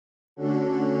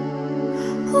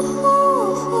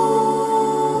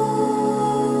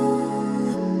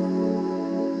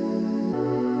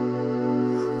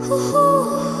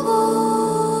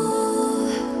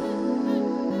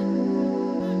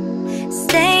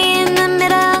Stay in the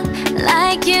middle,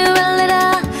 like you a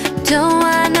little. Don't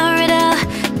want no riddle.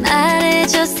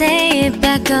 말해줘, say it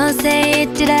back, oh say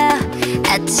it Ditto.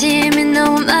 아침이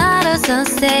너무 멀어서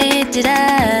say it Ditto.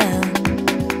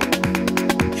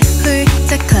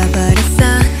 훌쩍 커버렸어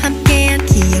함께한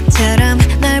기억처럼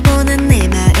널 보는 내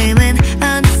마음은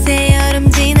어느새 여름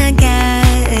지나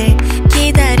가을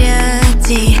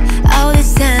기다렸지 all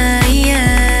this time.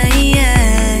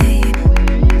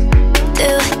 Do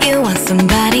you want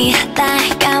somebody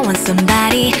like I want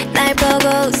somebody 날 보고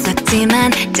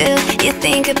웃었지만 do you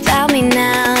think about me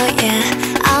now? Yeah,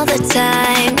 all the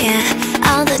time, yeah,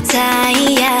 all the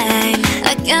time.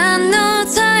 I got no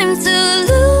time to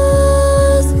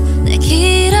lose. 내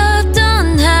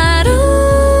길었던 하루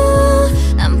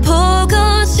난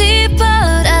보고 싶어.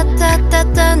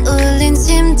 라따따따 울린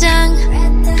심장.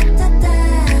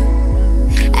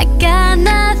 I got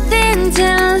nothing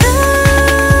to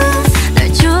lose.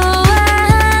 널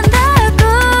좋아한다고.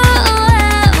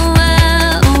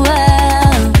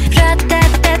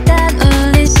 라따따따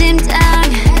울린 심장.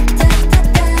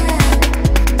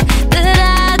 But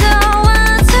I don't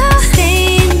want to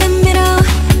stay in the middle,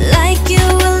 like you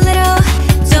a little.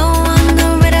 Don't want no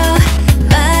riddle.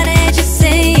 말해줘,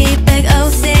 say it back, oh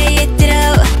say it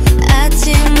Ditto.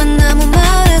 아침은 너무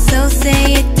멀어서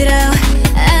say it Ditto.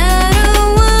 I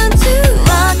don't want to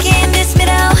walk in this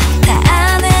middle. 다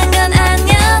아는 건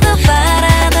아니어도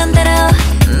바라던 대로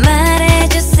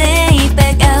말해줘, say it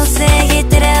back, oh say it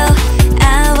Ditto.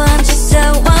 I want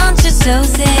you so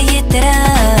say it Ditto.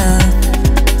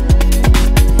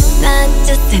 Not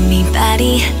just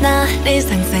anybody 너를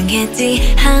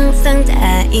상상했지. 항상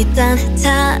다 있던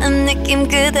처음 느낌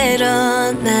그대로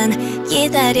난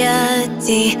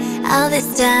기다렸지 all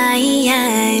this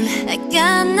time. I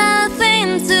got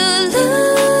nothing to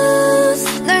lose.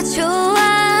 널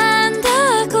좋아한다고.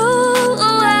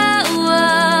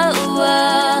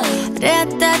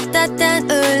 라따따따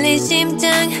울린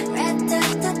심장.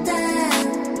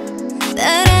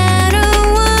 But I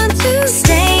don't want to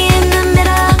stay in the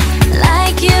middle,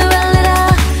 like you a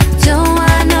little. Don't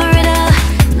want no riddle.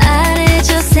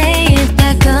 말해줘, say it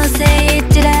back, oh say it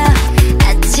Ditto.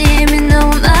 아침이 너무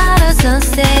멀어서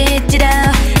say it Ditto.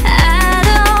 I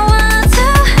don't want to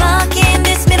walk in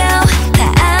this middle. 다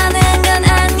아는 건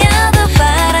아니어도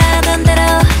바라던 대로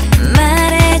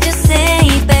말해줘, say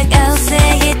it back, oh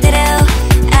say it Ditto.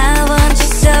 I want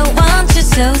you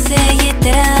so say it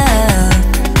Ditto.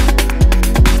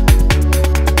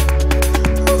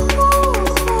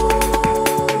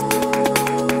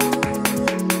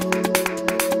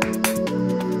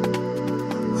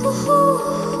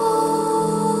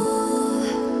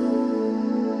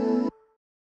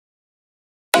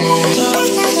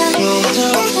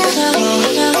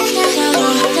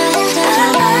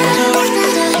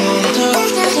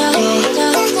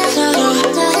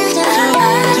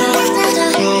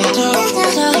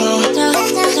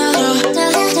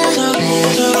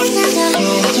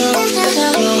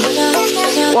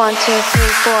 One, two,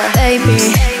 three, four. Baby,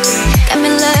 got me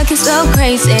looking so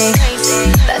crazy.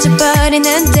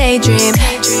 빠져버리는 daydream.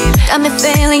 Got me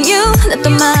feeling you. 나 또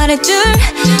말해줄래.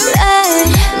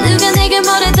 누가 내게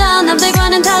뭐래도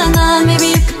남들과는 달라 넌.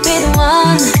 Maybe you could be the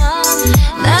one.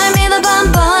 날 믿어봐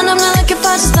한번. I'm not looking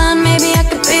for just fun. Maybe I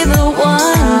could be the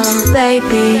one.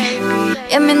 Baby,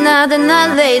 예민하다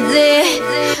나 lately.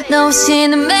 너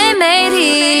없이는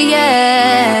매일매일이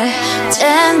yeah.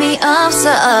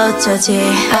 재미없어 어쩌지.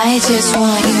 I just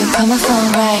want you. Call my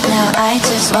phone right now. I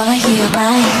just wanna hear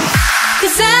mine.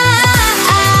 Cause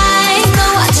I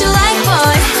know what you like,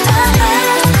 boy.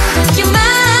 You're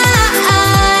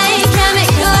mine. Can't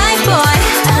make you like, boy.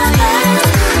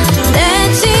 내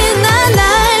지난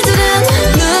날들은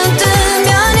눈 뜨면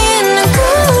있는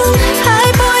cool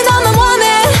Hype boy 너만 원해.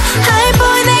 Hype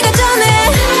boy 내가 전해.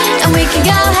 And we can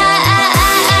go high.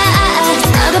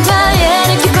 나도 봐야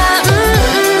이렇게 봐.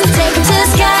 Take it to the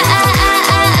sky.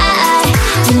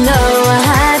 You know I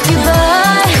hype you,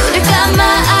 boy. 우리 감아.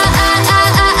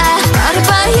 나도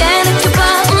봐야 이렇게 봐.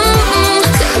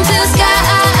 Take it to the sky.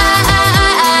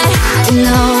 You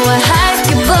know I hype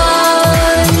you, boy.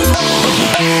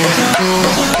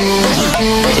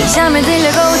 잠을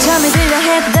들려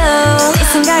해도 이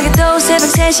생각에도 새벽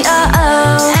 3시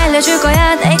알려줄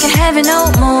거야. They can't have it no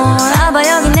more. 봐봐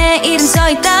여기 내 이름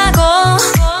써있다고.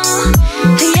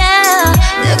 Yeah,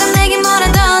 누가 내게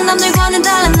뭐래도 남들과는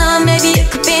달라 넌. Maybe you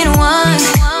could be the one.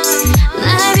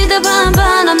 날 믿어봐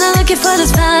한번. I'm not looking for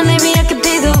this fun. Maybe I could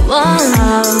be the one.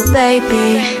 Oh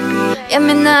baby,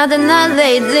 예민하다 나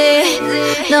lately.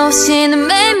 너 없이는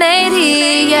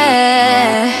매일매일이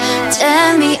yeah.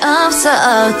 재미없어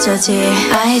어쩌지.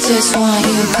 I just want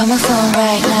you, call my phone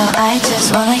right now. I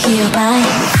just wanna hear mine.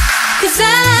 Cause I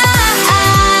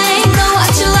know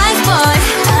what you like, boy.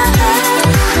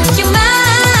 You're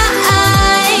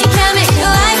mine, can make you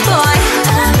like, boy.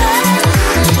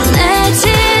 내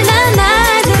지난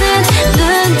날들은 눈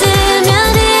뜨면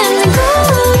있는 곳.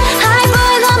 Hype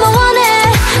boy 너무 원해.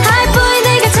 Hype boy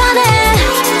내가 전해.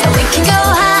 And we can go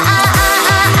high.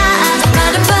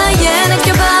 다른 바에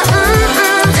느껴봐.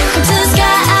 Take me to the sky.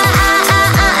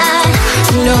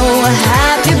 You know a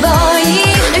happy boy.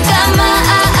 늘 감아.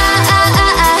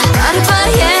 다른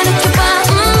바에 느껴봐.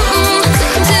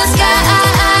 Take me to the sky.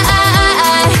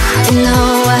 You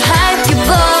know I hype you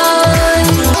boy.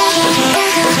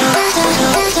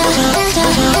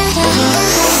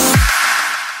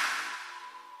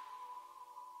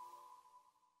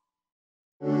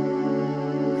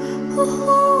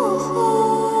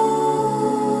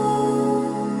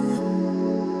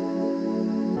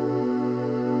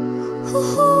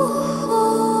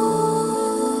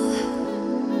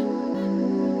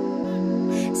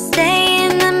 Stay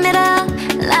in the middle,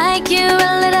 like you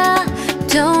a little.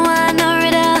 Don't want no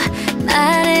riddle.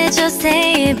 말해줘,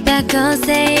 say it back, oh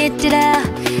say it Ditto.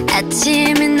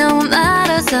 아침이 너무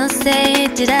멀어서 say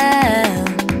it Ditto.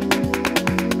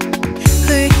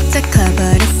 훌쩍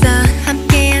커버렸어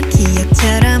함께한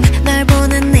기억처럼 널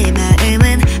보는 내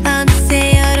마음은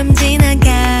어느새 여름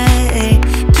지나갈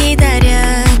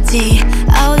기다렸지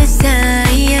all this time.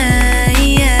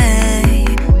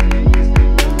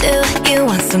 Do you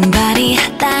want somebody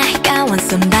like I want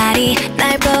somebody.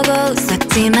 날 보고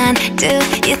웃었지만 do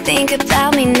you think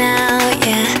about me now?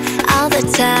 Yeah, all the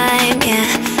time, yeah,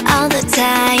 all the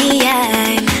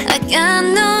time. I got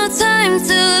no time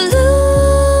to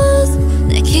lose.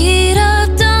 내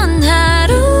길었던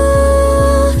하루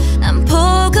안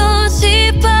보고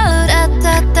싶어.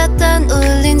 라따따따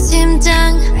울린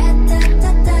심장.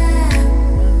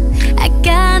 I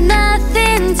got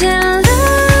nothing to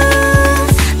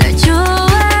lose. 널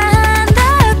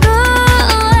좋아한다고.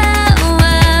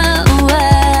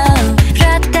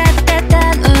 라따따따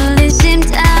울린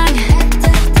심장.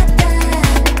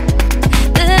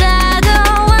 But I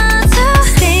don't want to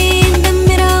Stay in the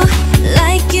middle,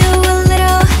 like you a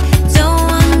little. Don't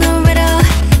want no riddle.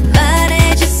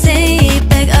 말해줘, say it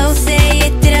back, oh say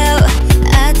it Ditto.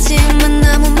 아침은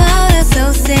너무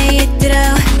멀어서 say it Ditto.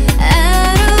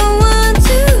 I don't want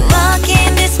to walk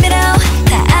in this middle.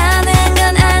 다 아는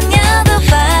건 아니어도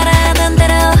바라던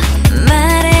대로.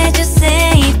 말해줘,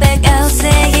 say it back, oh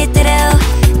say it Ditto.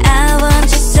 I want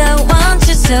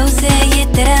you so say it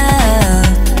Ditto.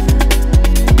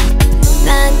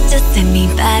 난 just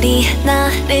anybody.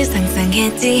 너를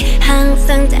상상했지.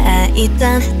 항상 다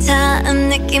있던 처음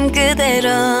느낌 그대로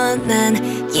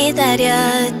난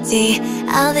기다렸지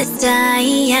all this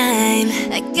time.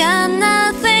 I got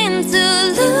nothing to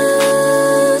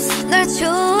lose. 널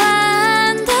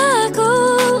좋아한다고.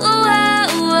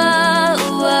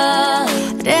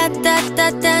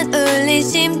 라따따따 울린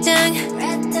심장.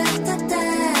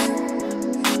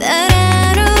 But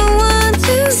I don't want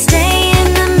to Stay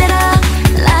in the middle,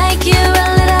 like you a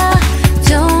little.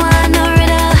 Don't want no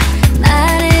riddle.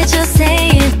 말해줘, say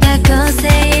it back, oh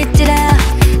say it Ditto.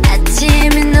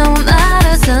 아침이 너무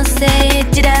멀어서 say it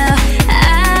Ditto.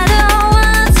 I don't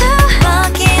want to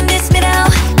walk in this middle.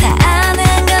 다 아는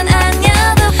건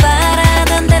아니어도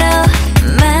바라던 대로.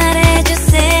 말해줘,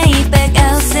 say it back,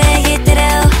 oh say it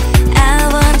Ditto. I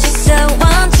want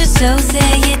you so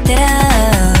say it Ditto.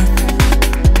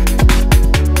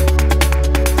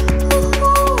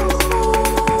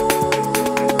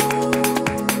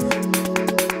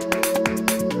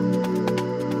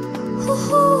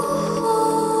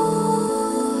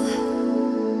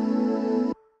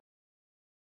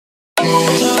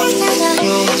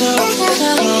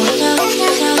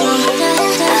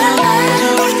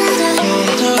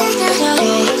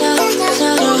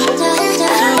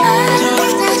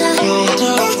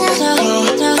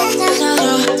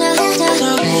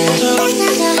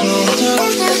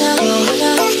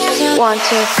 One,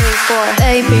 two, three, four.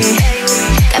 Baby,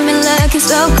 got me looking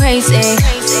so crazy.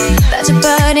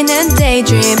 빠져버리는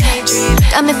daydream.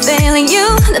 Got me feeling you.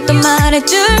 나 또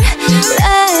말해줄래.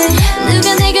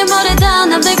 누가 내게 뭐래도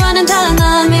남들과는 달라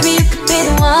넌. Maybe you could be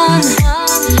the one.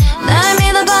 날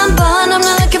믿어봐 한번. I'm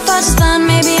not looking for just fun.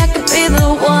 Maybe I could be the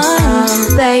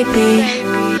one. Baby,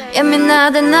 예민한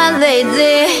예민하다 난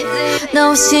lately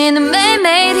너 없이는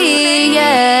매일매일이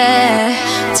yeah.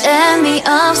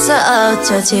 재미없어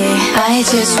어쩌지 I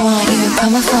just want you,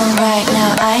 call my phone right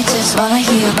now. I just wanna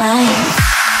hear mine.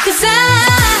 Cause I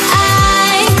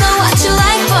know what you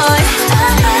like, boy.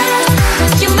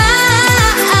 You're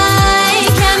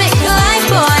mine, can't make you like,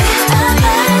 boy.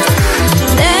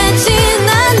 내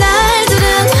지난 날들은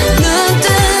눈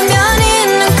뜨면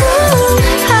있는 꿈.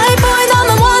 Hype boy 너만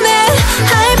원해,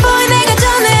 hype boy 내가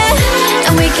전해.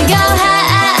 And we can go high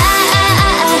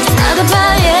나도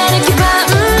봐야 이렇게 봐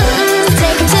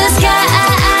Take it to the sky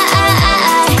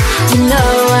You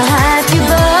know I hype you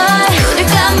boy 우리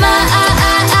감아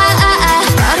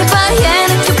나도 봐야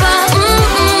이렇게 봐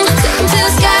Take it to the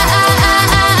sky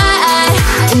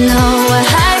You know I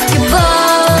hype you boy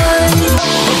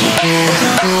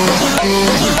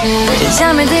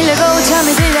잠을 들려고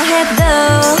잠이 들려 해도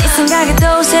네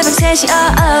생각에도 새벽 3시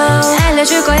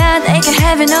알려줄 거야 They can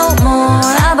have it no more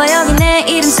봐봐 여기 내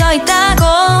이름 써있다고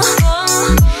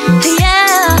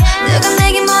Yeah 누가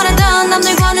내게 뭐라던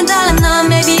남들과는 달라 넌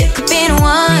Maybe you could be the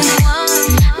one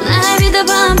날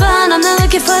믿어봐 한번 I'm not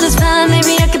looking for this one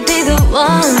Maybe I could be the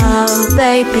one Oh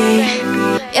baby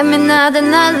예민하다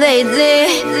난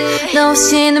lately 너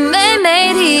없이는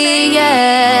매일매일이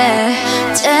yeah.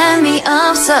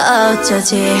 재미없어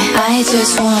어쩌지 I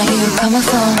just want you, call my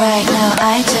phone right now.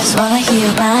 I just wanna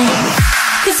hear mine.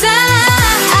 Cause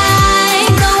I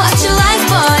know what you like,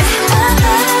 boy.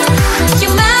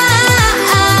 You're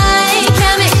mine,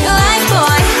 can't make you like,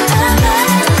 boy.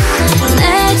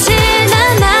 내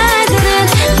지난 날들은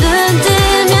눈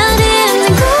뜨면 있는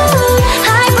꿈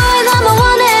Hype boy 너만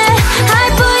원해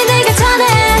Hype boy 내가 전해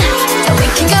And we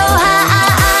can go high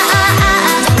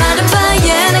나도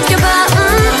봐야 느껴봐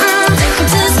Take it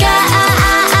to the sky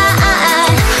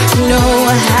You know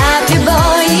I hype you,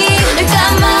 boy. 늘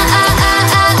감아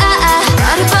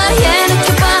나도 봐야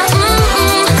느껴봐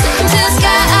Take it to the sky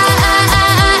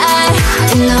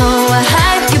You know I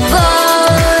hype you boy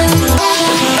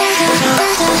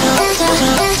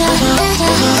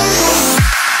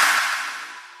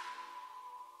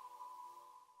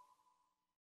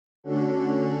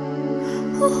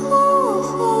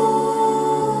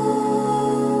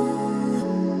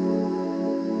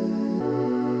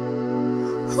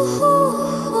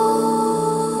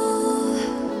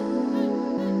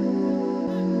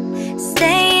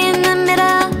Stay in the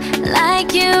middle,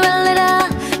 like you a little.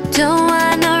 Don't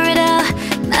want no riddle.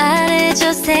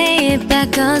 말해줘, say it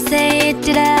back, oh say it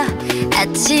Ditto.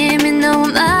 아침이 너무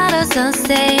멀어서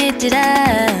say it Ditto.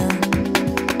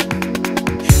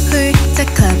 훌쩍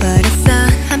커버렸어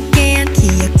함께한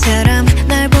기억처럼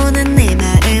널 보는 내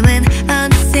마음은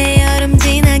어느새 여름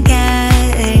지나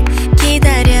가을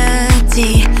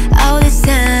기다렸지 All this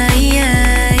time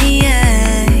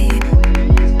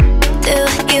Do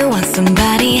you want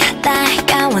somebody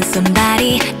like I want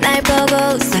somebody 날 보고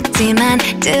웃었지만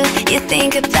Do you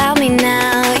think about me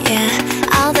now yeah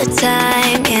All the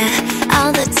time yeah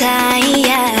All the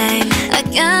time I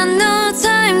got no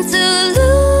time to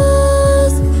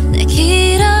lose. 내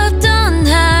길었던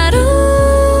하루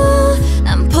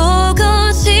난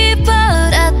보고 싶어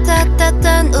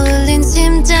라따따딴 울린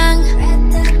심장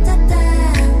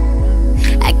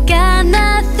I got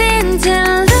nothing to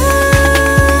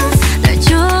lose. 널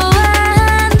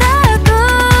좋아한다고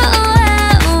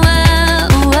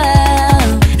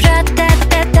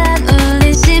라따따딴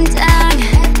울린 심장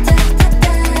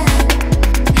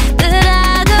But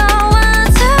I don't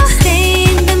want to Stay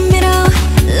in the middle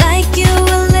like you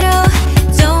a little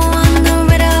Don't want no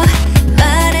riddle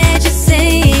말해줘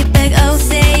say it back oh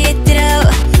say it Ditto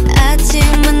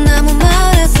아침은 너무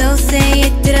멀어서 say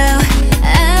it Ditto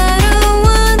I don't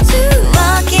want to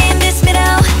walk in this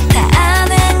middle 다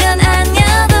아는 건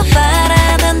아니어도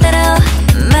바라던 대로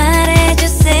말해줘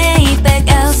say it back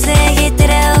oh say it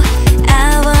Ditto I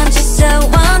want you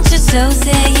so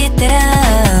say it Ditto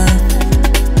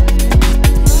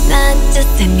Not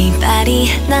just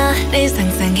anybody 너를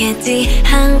상상했지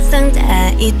항상 다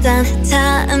있던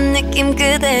처음 느낌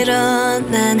그대로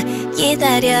난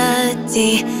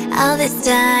기다렸지 All this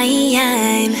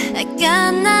time I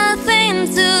got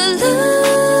nothing to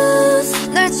lose.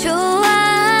 널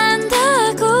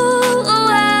좋아한다고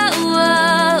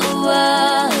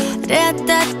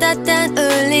라따따따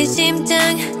울린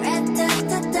심장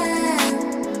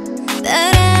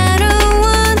But I don't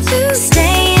want to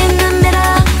Stay in the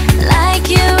middle, like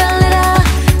you a little.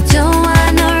 Don't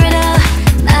want no riddle.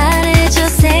 말해줘,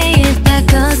 say it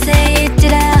back, oh say it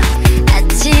Ditto.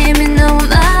 아침이 너무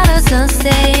멀어서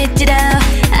say it Ditto.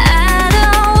 I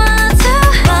don't want to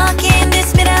walk in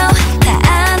this middle 다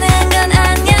아는 건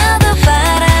아니어도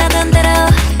바라던 대로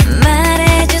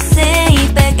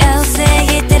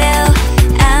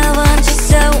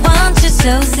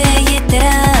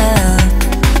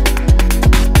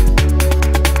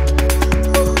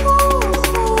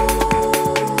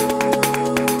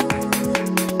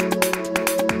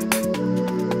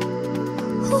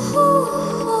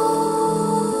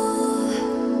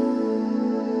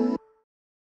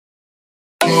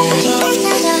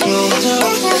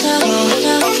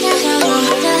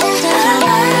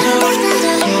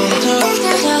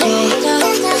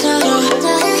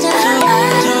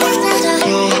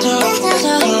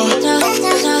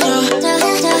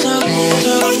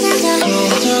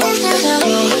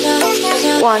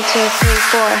One, two, three,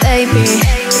 four. Baby,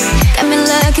 got me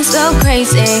looking so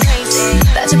crazy.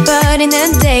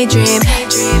 빠져버리는 daydream.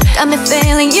 Got me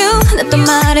feeling you. 나 또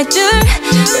말해줄래.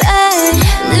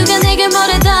 누가 내게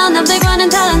뭐래도 남들과는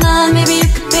달라 넌. Maybe you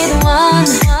could be the one.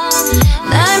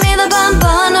 날 믿어봐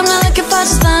한번. I'm not looking for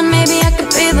just fun. Maybe I could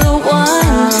be the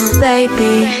one.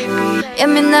 Baby,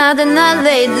 예민하다 나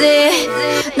lately.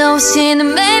 너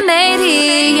없이는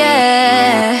매일매일이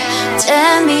yeah.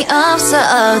 재미없어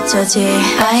어쩌지.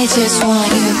 I just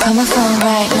want you, call my phone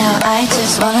right now. I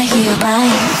just wanna hear your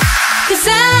line. Cause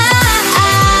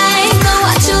I know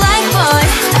what you like, boy.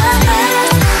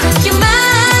 You're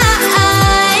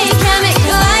mine, can't make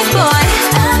you like, boy.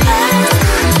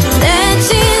 내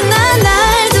지난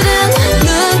날들은 눈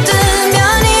뜨면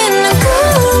있는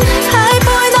cool High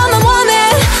boy 너만 원해.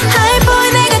 High boy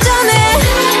내가 전해.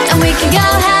 And we can go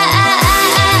high.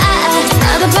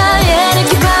 나도 봐야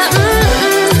이렇게 봐.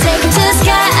 Take it to the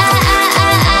sky.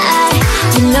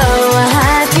 You know I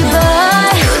hype you,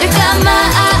 boy. 우리 가마.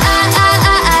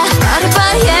 나도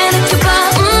봐야 이렇게 봐.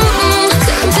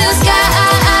 Take it to the sky.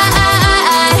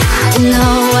 You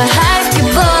know I hype you,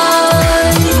 boy.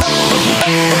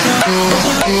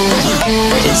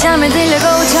 잠을 들려고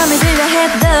잠이 들려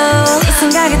해도 이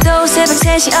생각에도 새벽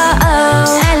 3시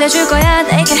알려줄 거야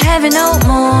they can't have it no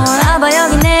more. 봐봐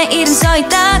여기 내 이름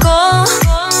써있다고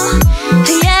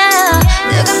yeah.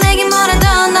 누가 내게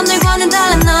뭐라던 남들과는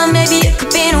달라 넌. Maybe you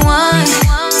could be the one.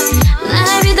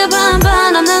 날 믿어봐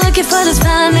한번. I'm not looking for just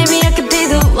fun. Maybe I could be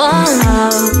the one.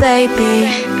 Oh baby,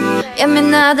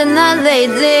 예민하다 나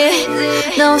lately.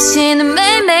 너 없이는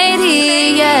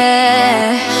매일매일이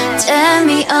yeah.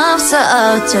 재미없어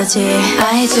어쩌지.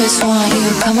 I just want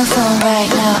you, call my phone right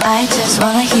now. I just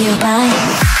wanna hear your line.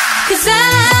 Cause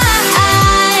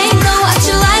I know what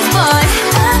you like, boy.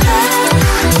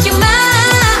 You're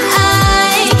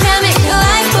mine, can't make you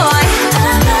like, boy.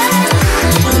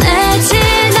 내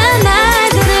지난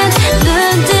날들은 눈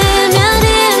뜨면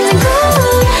있는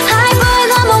cool High boy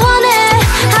너만 원해.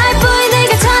 High boy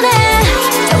내가 전해.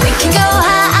 And we can go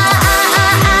high.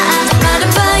 나를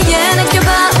봐야 느껴봐.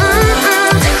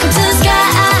 Take it to the sky.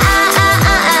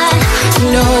 You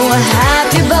know I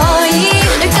hype you, boy.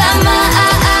 늘 감아.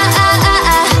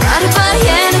 나를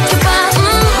봐야 느껴봐.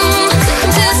 Take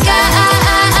it to the sky.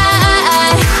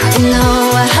 You know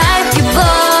I hype you, boy.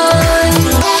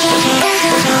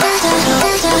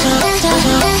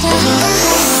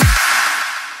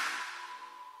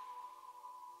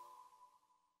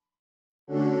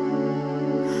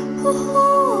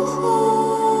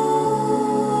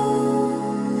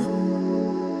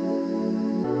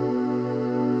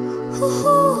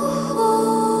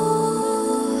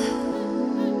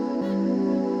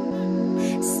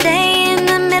 Stay in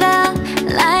the middle,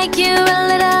 like you a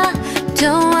little.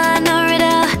 Don't want no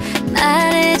riddle.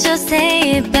 말해줘,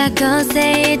 say it back, oh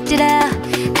say it Ditto.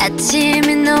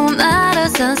 아침이 너무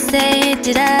멀어서 say it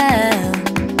Ditto.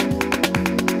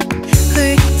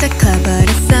 훌쩍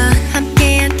커버렸어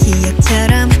함께한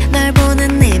기억처럼. 널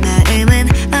보는 내 마음은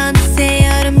어느새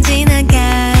여름 지나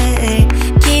가을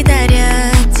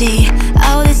기다렸지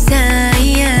all this time.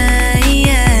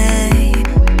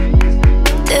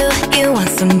 Do you want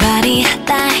somebody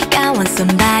like I want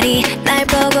somebody. 날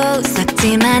보고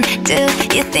웃었지만 do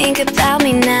you think about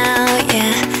me now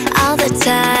yeah. All the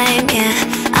time yeah.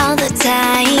 All the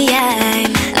time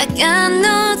I got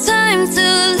no time to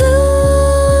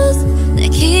lose. 내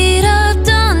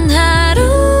길었던 하루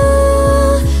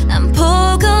난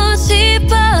보고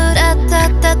싶어.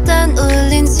 라따따따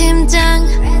울린 심장.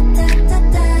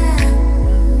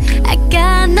 I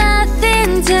got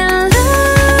nothing to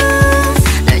lose.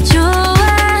 널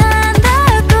좋아한다고.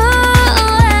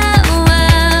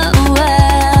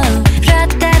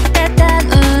 라따따따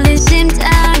울린 심장.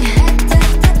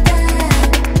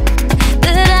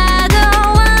 But I don't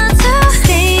want to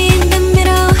stay in the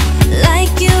middle,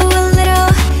 like you a little.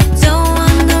 Don't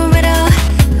want no riddle.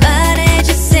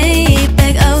 말해줘, say it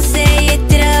back, oh say it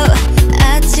Ditto.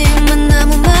 아침은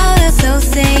너무 멀어서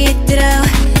say it Ditto.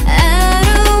 I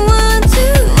don't want to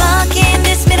walk in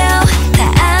this middle. 다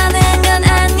아는 건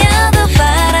아니어도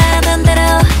바라던 대로.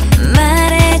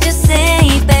 말해줘, say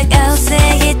it back, oh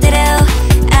say it Ditto.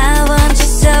 I want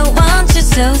you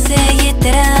so say it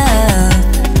Ditto.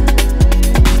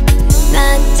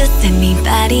 Not just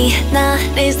anybody.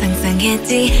 너를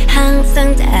상상했지.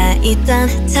 항상 다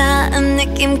있던 처음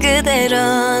느낌 그대로.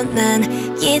 난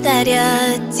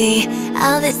기다렸지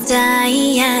all this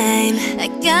time. I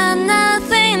got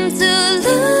nothing to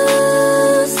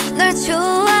lose. 널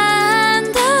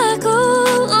좋아한다고.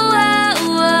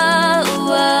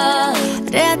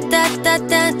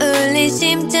 라따따따 울린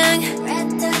심장.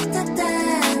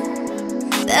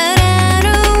 But I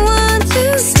don't want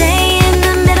to Stay in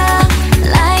the middle,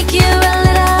 like you a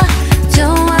little.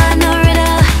 Don't want no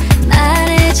riddle.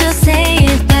 말해줘, say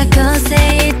it back, go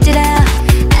say it Ditto.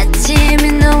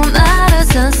 아침이 너무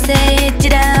멀어서 say it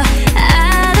Ditto.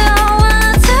 I don't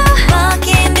want to walk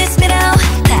in this middle.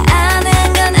 다 아는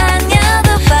건 아니어도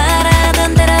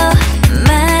바라던 대로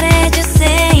말해줘,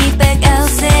 say it back, I'll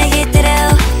say it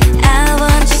Ditto. I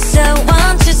want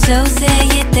you so say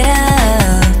it Ditto.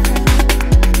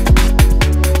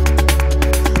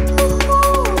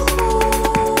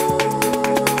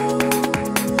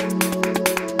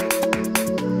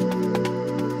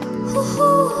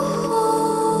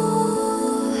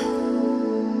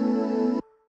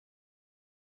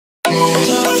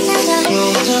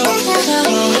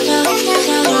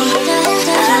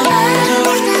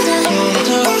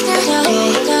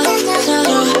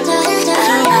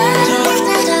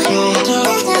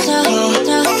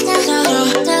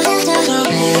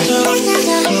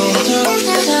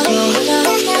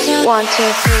 One, two,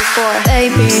 three, four.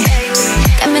 Baby,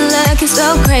 got me looking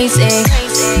so crazy.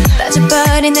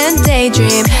 빠져버리는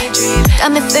daydream.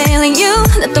 Got me feeling you.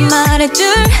 나 또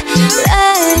말해줄래.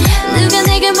 누가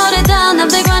내게 뭐래도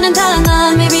남들과는 다른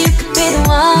넌. Maybe you could be the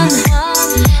one.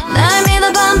 날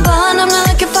믿어봐 한번. I'm not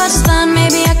looking for just fun.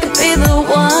 Maybe I could be the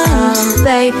one.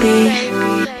 Baby,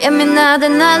 예민하다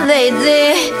나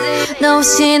lately. 너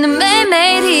없이는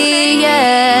매일매일이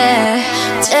yeah.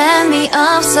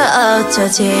 재미없어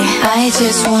어쩌지. I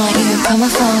just want you. Call my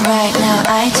phone right now.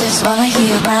 I just wanna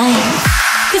hear mine.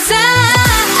 Cause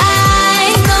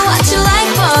I know what you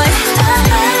like, boy.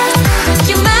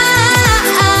 You're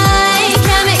mine.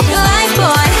 Can't make you like,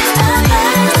 boy.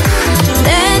 내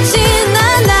지난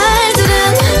날들은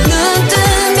눈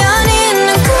뜨면 있는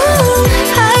cool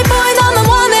Hype boy 너만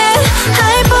원해.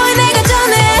 Hype boy 내가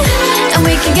전해. And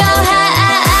we can go high.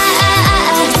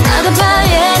 나도 봐,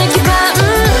 yeah, 느껴 봐.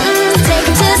 Take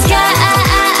it to the sky.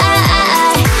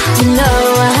 You know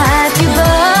I hype you,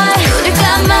 boy. 우릴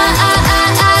감아.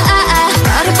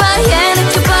 말해봐, yeah,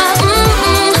 느껴 봐.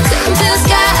 Take it to the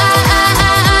sky.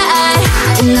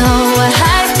 You know I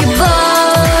hype you, boy.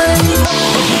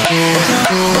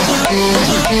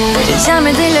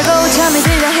 잠이 들려고 잠이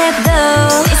들려 해도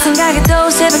이 생각에도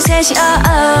새벽 3시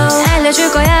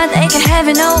알려줄 거야 they can't have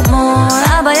it no more.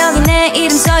 봐봐 여기 내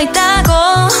이름 써있다고.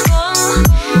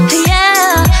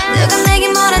 Yeah, 누가 내게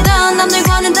뭐래도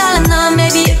남들과는 다른 넌.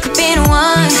 Maybe you could be the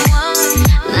one.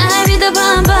 날 믿어봐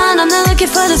한번. I'm not looking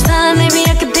for this fun. Maybe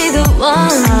I could be the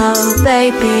one. Oh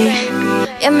baby,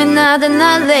 예민하다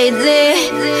나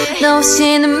lately. 너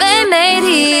없이는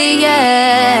매일매일이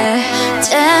yeah.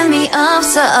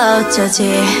 재미없어 어쩌지.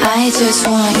 I just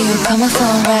want you. Call my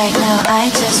phone right now. I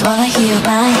just wanna hear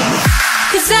mine.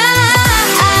 Cause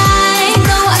I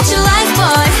know what you like,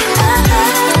 boy.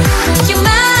 You're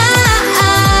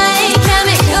mine. Can't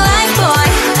make you like, boy.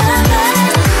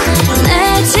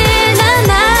 내 지난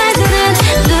날들은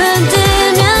눈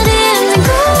뜨면 있는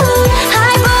cool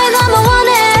Hype boy 너만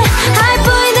원해. Hype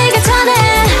boy 내가 전해.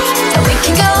 And we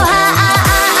can go high.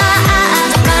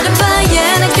 말해봐,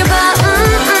 yeah, 느껴봐.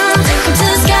 Take it to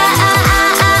the sky.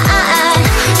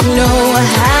 You know I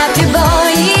hype you,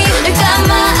 boy. 늘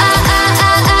감아.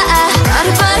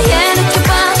 말해봐, yeah, 느껴봐.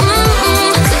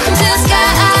 Take it to the sky.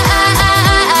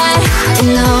 You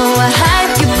know I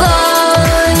hype you, boy.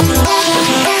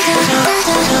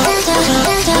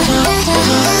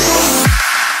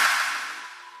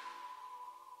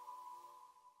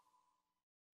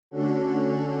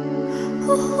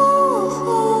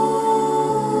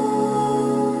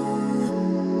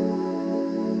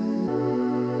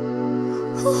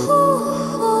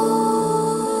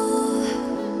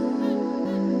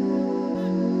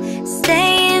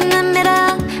 Stay in the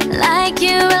middle, like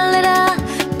you a little.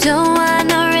 Don't want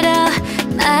no riddle.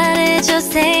 말해줘,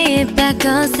 say it back,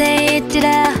 go say it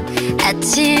Ditto.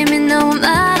 아침이 너무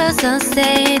멀어서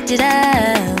say it Ditto.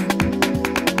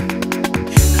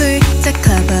 훌쩍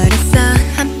커버렸어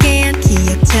함께한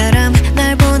기억처럼.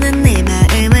 널 보는 내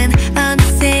마음은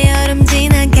어느새 여름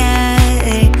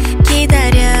지나갈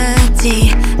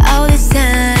기다렸지 all this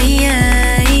time.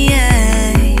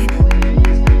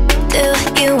 Do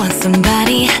you want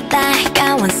somebody like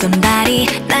I want somebody.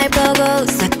 날 보고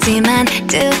웃었지만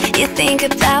do you think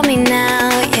about me now?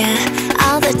 Yeah,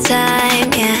 all the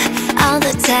time, yeah, all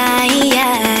the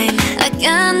time. I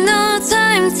got no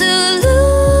time to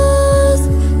lose.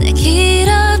 내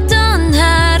길어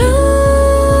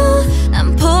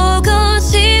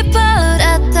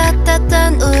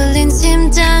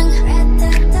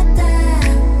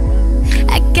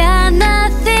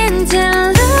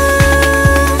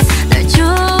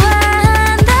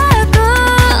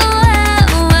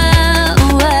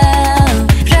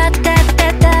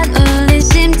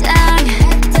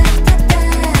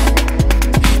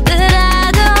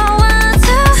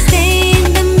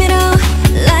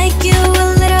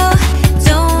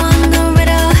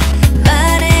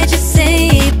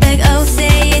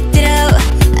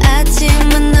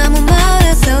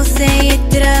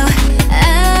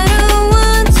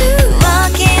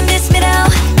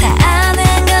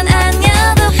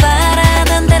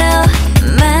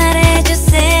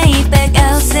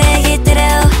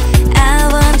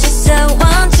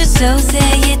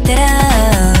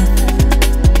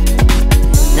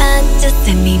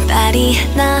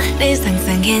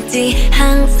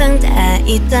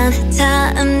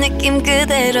처음 느낌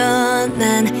그대로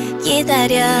난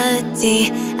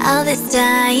기다렸지 all this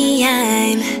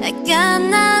time. I got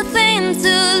nothing to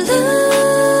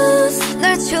lose.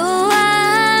 널 좋아한다고.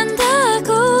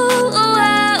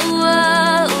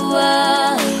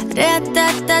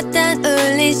 라따따따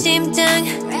울린 심장.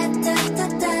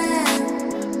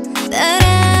 But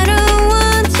I don't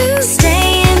want to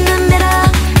Stay in the middle,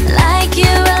 like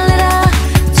you a little.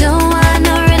 Don't want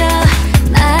no riddle.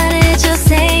 말해줘,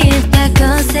 say it back, go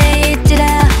say it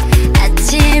Ditto.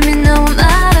 아침이 너무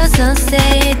멀어서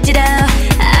say it Ditto.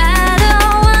 I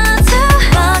don't want to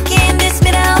walk in this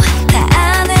middle. 다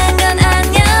아는 건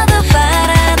아니어도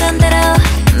바라던 대로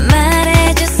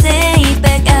말해줘, say it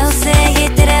back, I'll say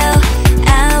it Ditto.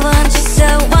 I want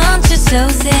you so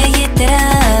say it Ditto.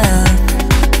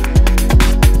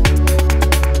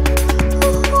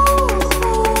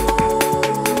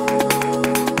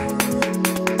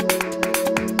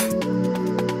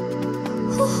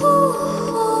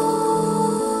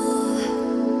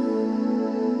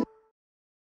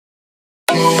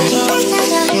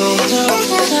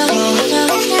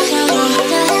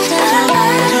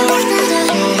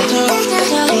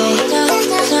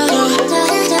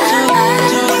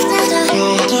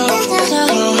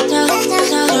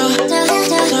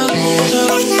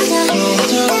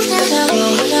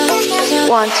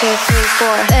 One, two, three,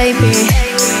 four. Baby,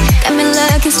 got me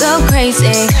looking so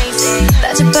crazy.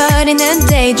 빠져버리는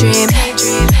daydream.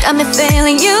 Got me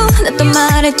feeling you. 나 또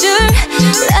말해줄래.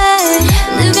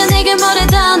 누가 내게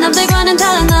뭐래도 남들과는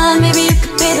달라 넌. Maybe you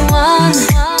could be the one.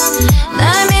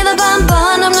 날 믿어봐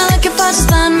한번. I'm not looking for just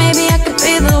fun. Maybe I could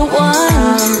be the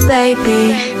one.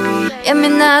 Baby,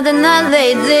 예민하다 나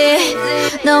lately.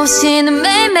 너 없이는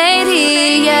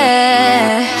매일매일이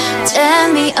yeah.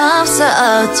 재미없어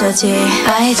어쩌지.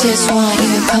 I just want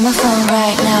you. Call my phone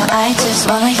right now. I just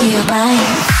wanna hear your line.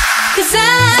 Cause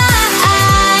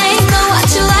I know what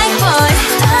you like, boy.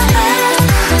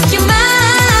 You're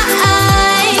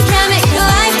mine. Can't make you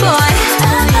like, boy.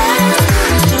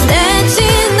 내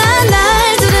지난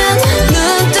날들은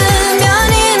눈 뜨면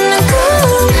있는 꿈.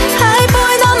 Hi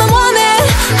boy 너만 원해.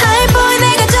 Hi boy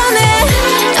내가 전해.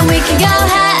 And we can go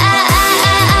high.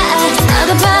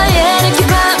 나도 봐 이렇게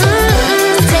봐.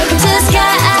 Take it to the sky.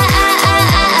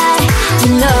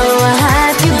 You know I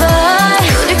hype you, boy.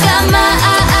 우리 가마.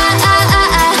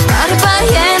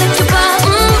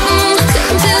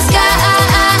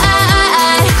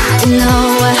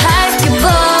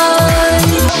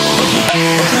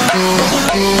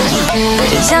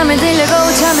 잠을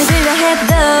들려고 잠이 들려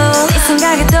해도 네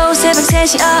생각에 또 새벽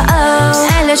 3시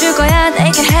알려줄 거야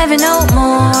they can't have it no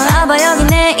more. 봐봐 여기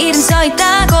내 이름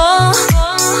써있다고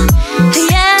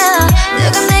yeah.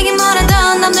 누가 내게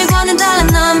뭐라도 남들과는 달라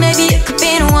넌. Maybe you could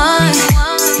be the one.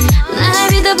 날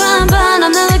믿어봐 한번.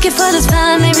 I'm not looking for this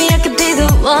fun. Maybe I could be the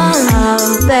one.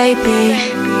 Oh baby,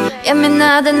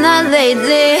 예민하다 나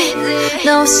lately.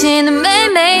 너 없이는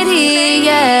매일매일이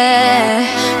yeah.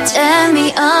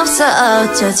 재미없어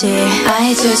어쩌지.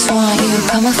 I just want you.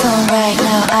 Call my phone right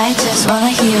now. I just wanna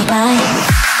hear your line.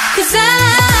 Cause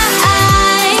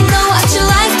I know what you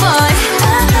like, boy.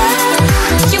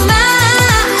 You're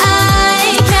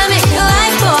mine. Can't make you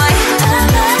like, boy.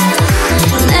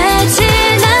 내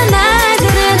지난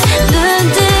날들은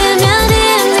눈 뜨면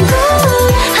있는 꿈.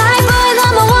 Hi boy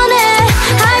너만 원해.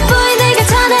 Hi boy 내가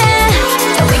전해.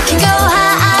 And we can go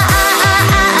high.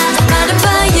 말해봐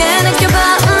yeah 느껴봐.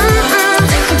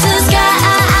 Take it to the sky.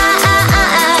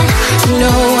 You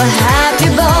know I hype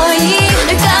you, boy. 늘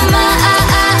감아.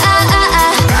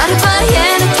 말해봐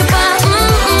yeah 느껴봐.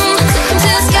 Take it to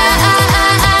the sky.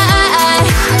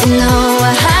 You know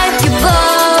I hype you, boy.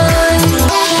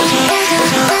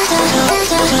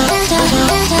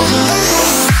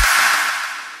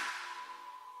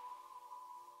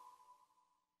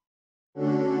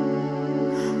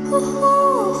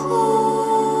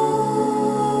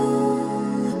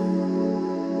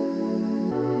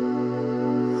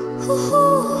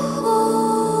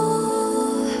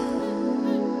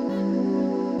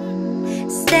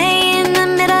 Stay in the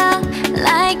middle,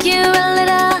 like you a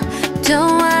little.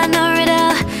 Don't want no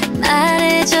riddle.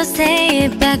 말해줘, say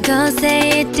it back, go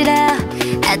say it Ditto.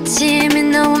 아침이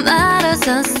너무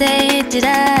멀어서 say it Ditto.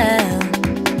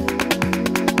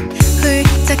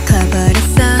 훌쩍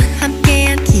커버렸어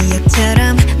함께한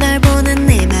기억처럼. 널 보는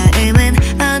내 마음은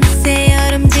어느새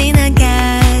여름 지난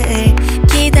가을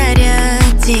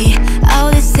기다렸지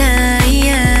all this time.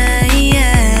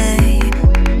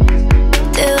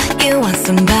 Do you want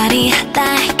somebody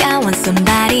like I want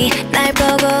somebody. 날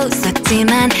보고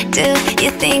웃었지만 do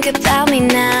you think about me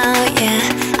now yeah.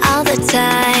 All the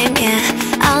time yeah.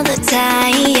 All the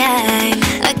time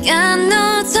I got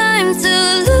no time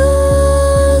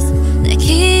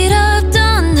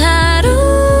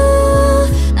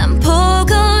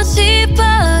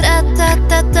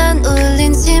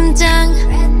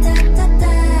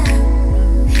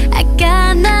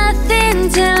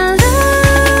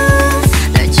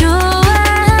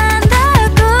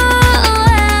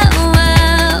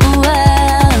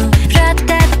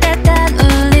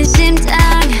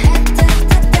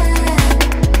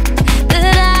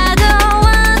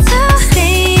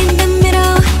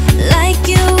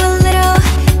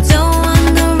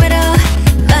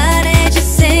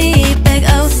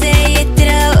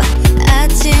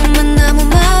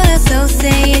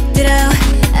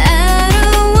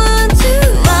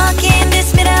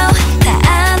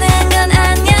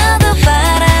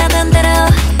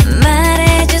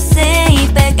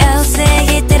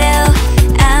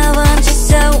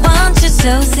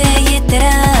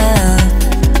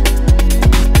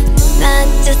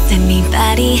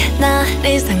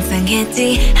너를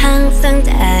상상했지. 항상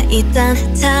다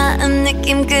있던 처음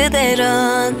느낌 그대로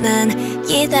난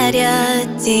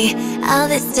기다렸지. All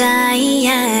this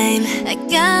time I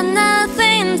got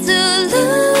nothing to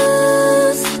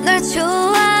lose. 널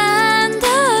좋아한다고.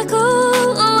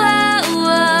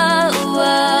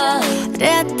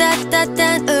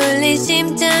 라따따따 울린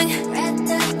심장.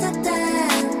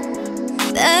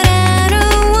 But I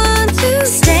don't want to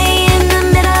stay in the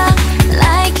middle,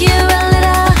 like you a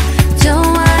little.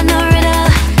 Don't want no riddle.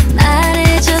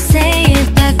 말해줘, say it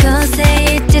back, go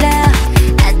say it Ditto.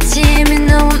 아침이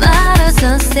너무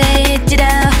멀어서 say it Ditto.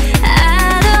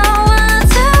 I don't want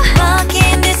to walk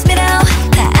in this middle.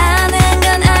 다 아는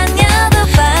건 아니어도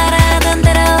바라던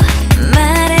대로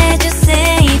말해줘,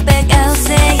 say it back, I'll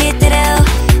say it Ditto.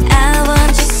 I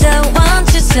want you,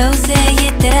 so say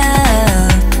it Ditto.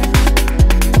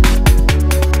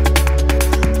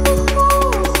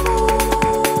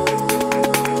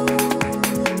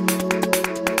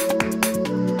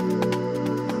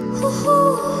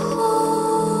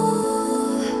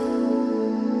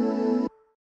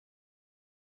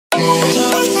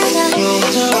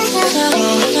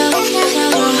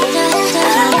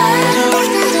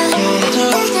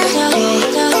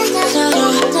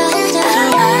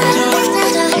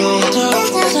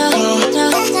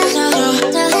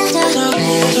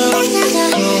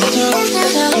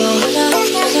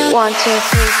 One, two,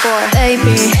 three, four.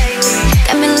 Baby,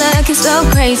 got me looking so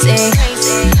crazy.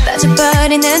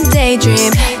 빠져버리는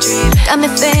daydream. Got me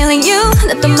feeling you.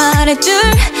 나 또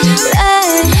말해줄래.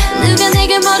 누가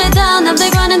내게 뭐래도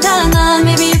남들과는 달라 넌.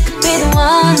 Maybe you could be the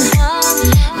one.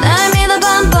 날 믿어봐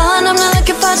한번. I'm not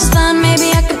looking for just fun.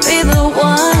 Maybe I could be the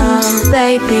one.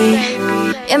 Baby,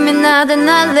 예민하다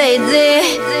난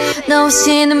lately. 너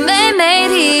없이는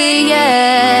매일매일이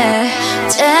yeah.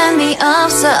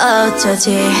 재미없어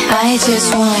어쩌지. I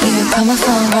just want you, call my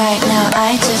phone right now.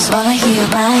 I just wanna hear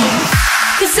mine.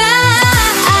 Cause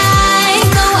I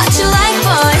know what you like,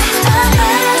 boy.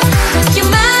 You're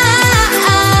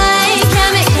mine,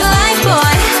 can't make you like,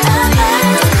 boy.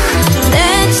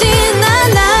 내 지난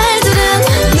날들은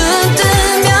눈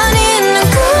뜨면 있는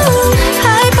cool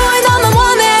Hype boy 너만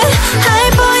원해.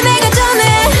 Hype boy 내가 전해.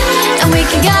 And we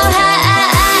can go high.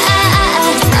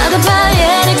 나도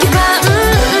봐야 느껴봐.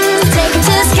 Take it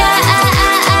to the sky.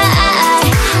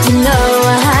 You know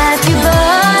I hype you,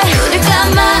 boy. 우리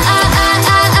가마.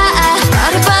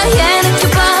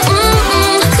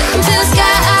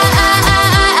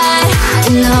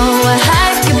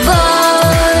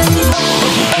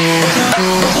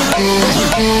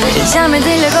 잠을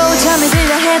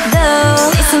들려 해도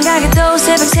이 생각에도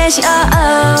새벽 3시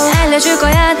알려줄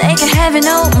거야 they can't have it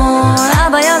no more.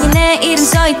 봐봐 여기 내 이름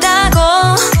써있다고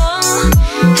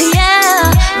yeah.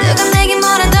 누가 내게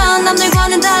뭐라던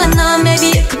남들과는 달라 넌. Maybe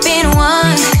you could be the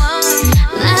one.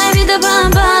 날 믿어봐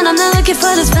한번. I'm not looking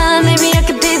for this fun. Maybe I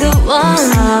could be the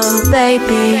one. Oh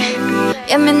baby,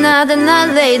 예민하다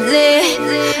난 lately.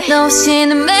 너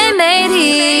없이는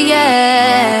매일매일이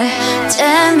yeah.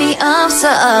 재미없어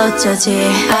어쩌지.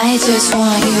 I just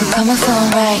want you, call my phone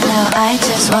right now. I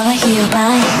just wanna hear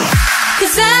mine.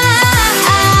 Cause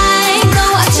I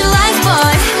know what you like,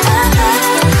 boy.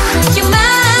 You're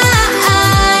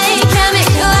mine, can't make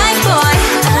you like, boy.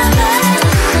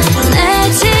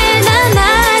 내 지난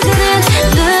날들은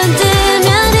눈 뜨면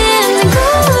있는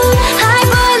cool Hype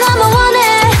boy 너만 원해.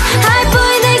 Hype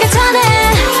boy 내가 전해.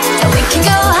 And we can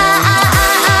go high.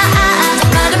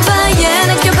 말해봐 yeah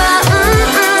느껴봐.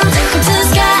 Take it to the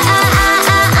sky.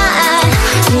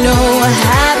 You know I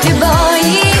hype you, boy.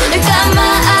 늘 감아.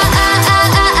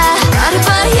 말해봐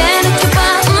yeah 느껴봐.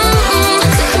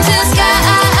 Take it to the sky.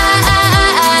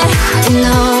 You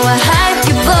know I hype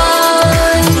you, boy.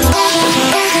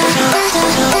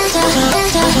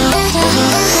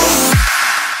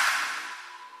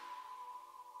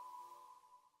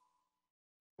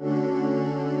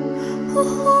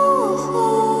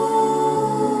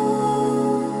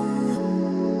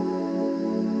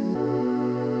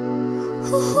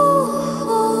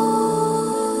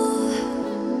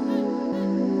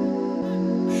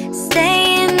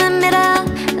 Stay in the middle,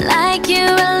 like you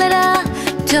a little.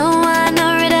 Don't want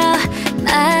no riddle.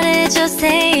 말해줘,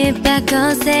 say it back,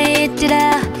 go say it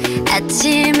Ditto.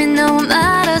 아침이 너무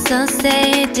멀어서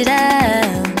say it Ditto.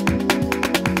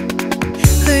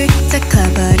 훌쩍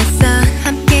커버렸어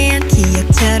함께한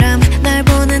기억처럼. 널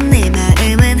보는 내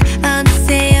마음은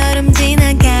어느새 여름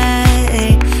지나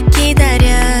가을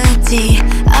기다렸지.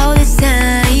 All this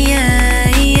time.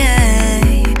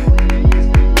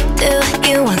 Do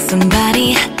you want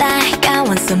somebody like I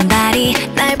want somebody.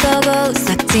 날 보고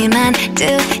웃었지만 do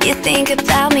you think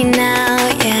about me now?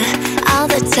 Yeah, all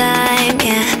the time.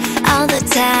 Yeah, all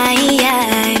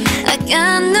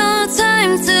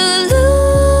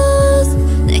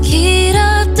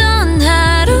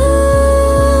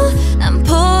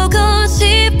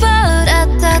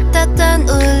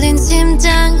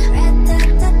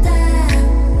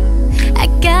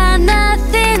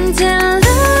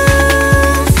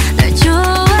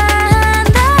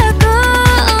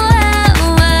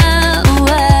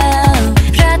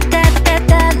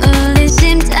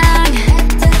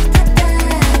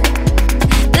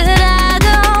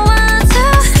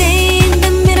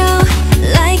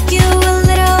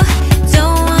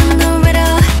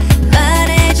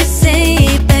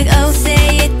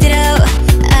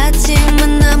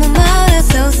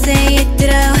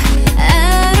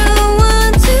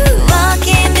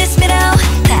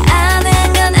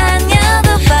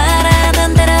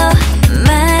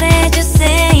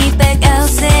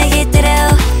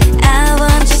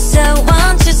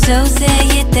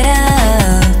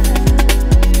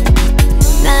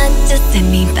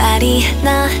somebody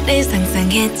너를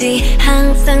상상했지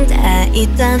항상 다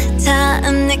있던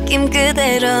처음 느낌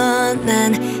그대로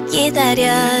난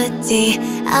기다렸지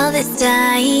All this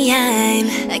time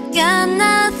I got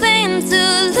nothing to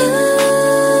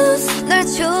lose 널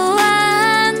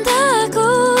좋아한다고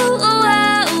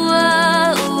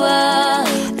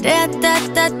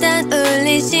라따따따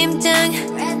울린 심장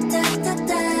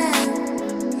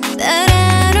But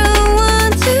I don't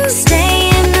want to stay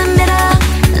in the middle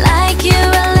Like you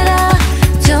a little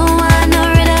Don't want no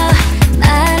riddle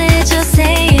말해줘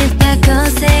say it back or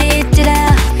say it Ditto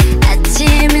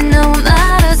아침이 너무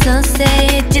멀어서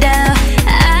say it Ditto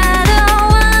I don't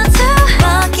want to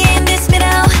walk in this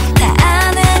middle 다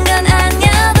아는 건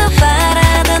아니어도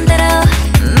바라던 대로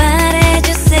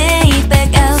말해줘 say it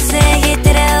back or say it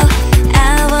Ditto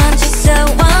I want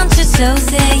you so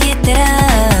say it Ditto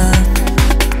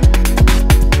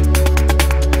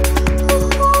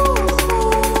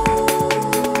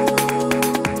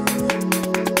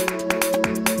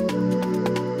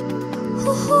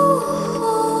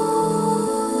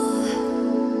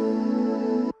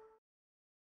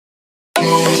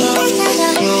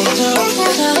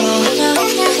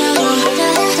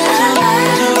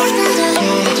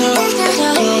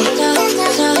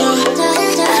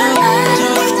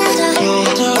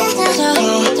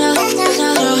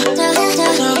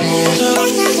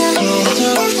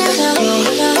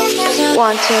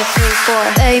One, two, three, four.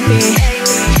 Baby,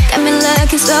 got me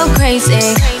looking so crazy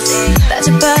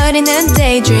빠져버리는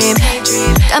daydream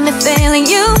Got me feeling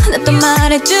you 나 또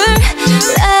말해줄래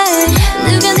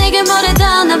누가 내게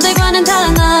뭐래도 남들과는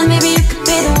다른 넌 Maybe you could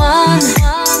be the one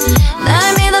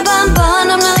날 믿어봐 한번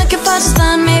I'm not looking for just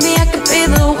fun Maybe I could be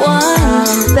the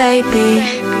one Baby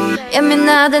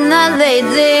예민하다 나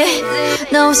lately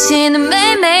너 없이는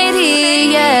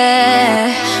매일매일이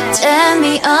yeah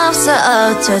재미없어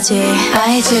어쩌지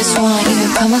I just want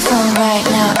you. Call my phone right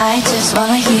now. I just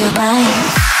wanna hear your line.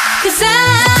 Cause I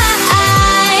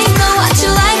know what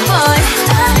you like boy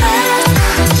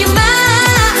You're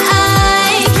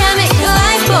mine Can't make you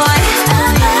like boy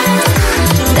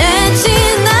내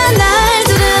지난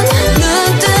날들은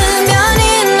눈 뜨면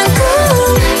있는 꿈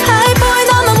Hype boy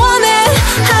너만 원해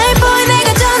Hype boy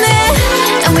내가 전해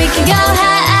And we can go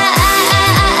high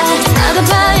나도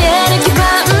봐 yeah 이렇게 봐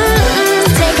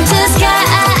Take it to the sky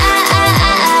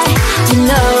You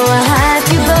know I hype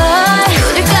you boy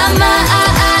우릴 감아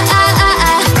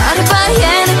말해봐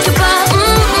yeah 느껴봐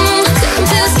Take it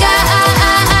to the sky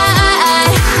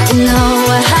You know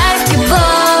I hype you boy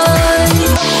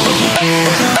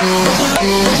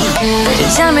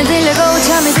잠을 들려고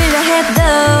잠이 들려 해도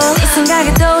이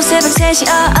생각에도 새벽 3시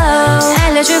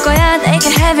알려줄 거야 They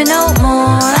can't have it no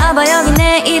more 봐봐 여기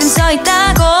내 이름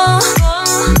써있다고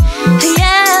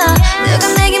Yeah 누가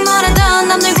내게 뭐라던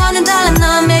남들과는 다른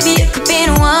넌 Maybe you could be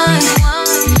the one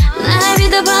날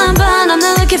믿어봐 한번 I'm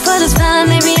not looking for this fun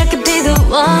Maybe I could be the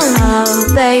one Oh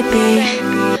baby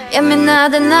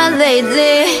예민하다 나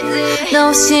lately 너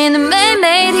없이는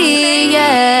매일매일이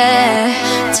yeah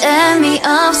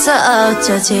재미없어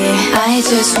어쩌지 I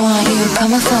just want you. Call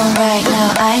my phone right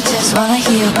now. I just wanna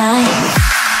hear your line.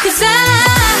 Cause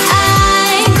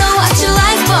I know what you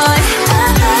like boy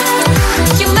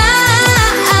You're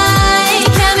mine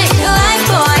Can't make you like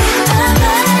boy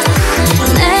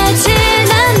내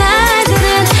지난 날들은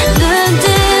눈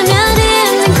뜨면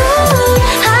있는 꿈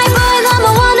Hype boy 너만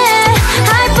원해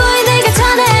Hype boy 내가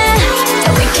전해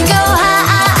And we can go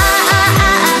high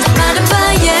말해봐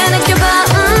yeah 느껴봐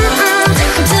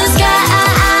Take it to the sky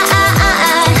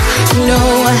You know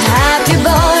I hype you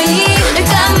boy 늘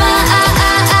감아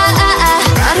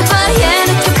말해봐 yeah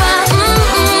느껴봐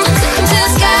Take it to the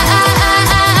sky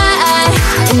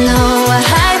You know I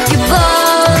hype you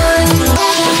boy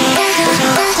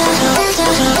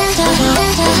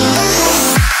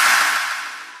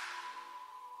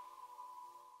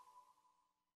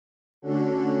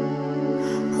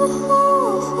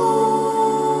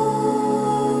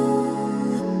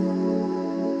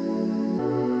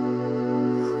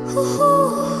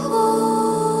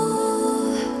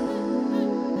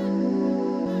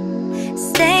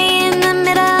Stay in the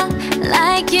middle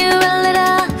like you a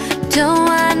little Don't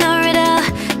want no riddle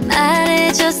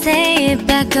말해줘 say it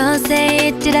back or say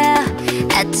it Ditto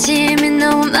아침이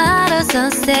너무 멀어서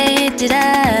say it Ditto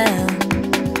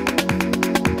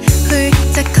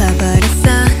훌쩍 커버렸어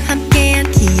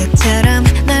함께한 기억처럼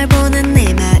널 보는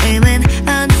내 마음은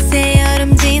어느새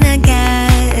여름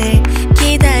지나갈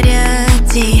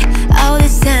기다렸지 All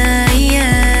this time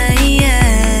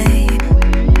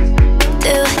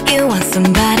Do you want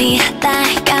somebody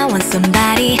like I want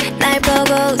somebody 날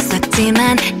보고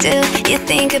웃었지만 Do you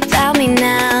think about me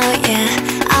now yeah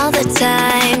All the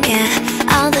time yeah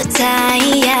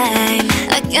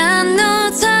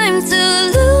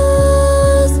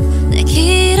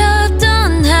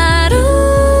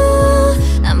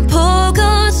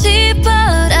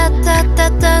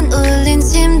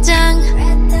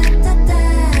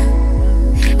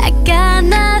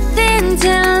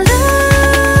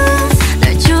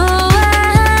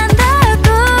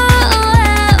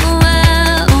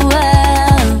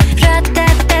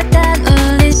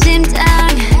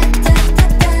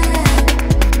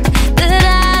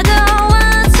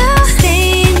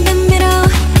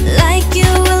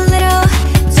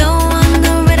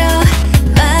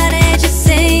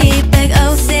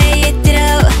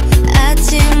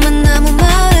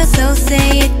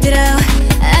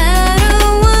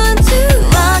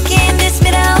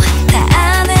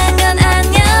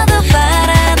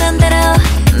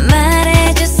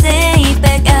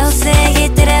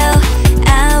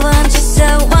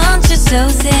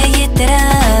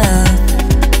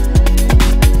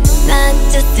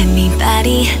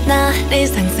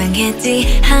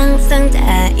상상했지. 항상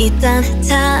다 있던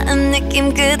처음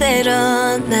느낌 그대로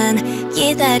난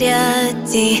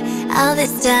기다렸지. All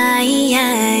this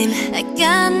time I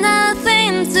got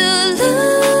nothing to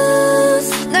lose.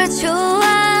 널 좋아한다고.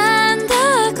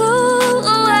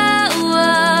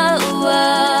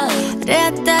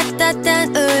 라따따따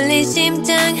울린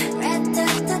심장.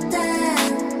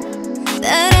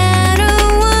 But I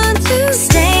don't want to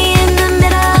Stay in the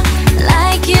middle,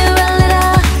 like you a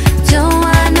little. Don't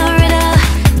want no riddle.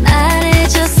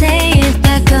 말해줘, say it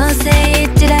back, go say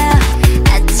it Ditto.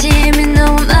 아침이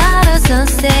너무 멀어서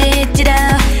say it Ditto.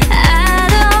 I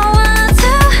don't want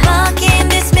to walk in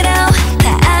this middle.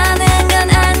 다 아는 건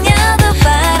아니어도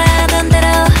바라던 대로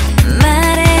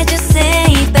말해줘,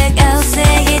 say it back, I'll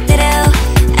say it Ditto.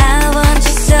 I want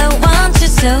you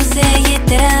so say it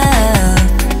Ditto.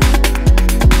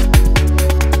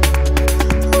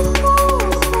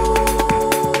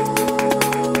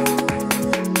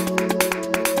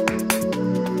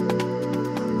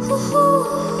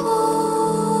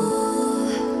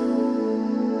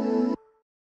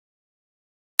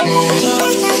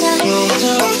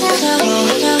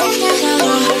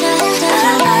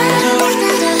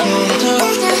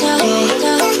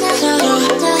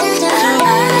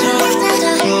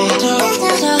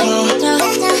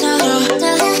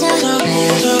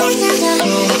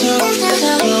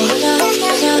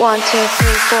 One, two,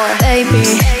 three, four. Baby,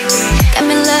 got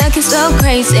me looking so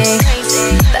crazy.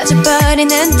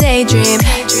 빠져버리는 daydream.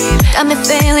 Got me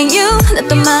feeling you. 나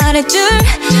또 말해줄래.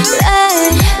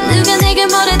 누가 내게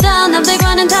뭐래도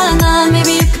남들과는 달라 넌.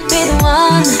 Maybe you could be the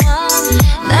one.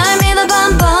 날 믿어봐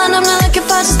한번. I'm not looking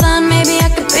for just fun. Maybe I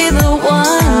could be the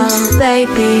one.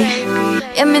 Baby,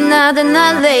 예민하다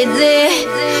나 lately.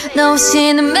 너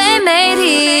없이는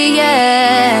매일매일이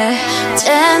yeah.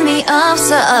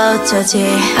 재미없어 어쩌지.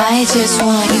 I just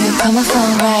want you. Call my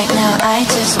phone right now. I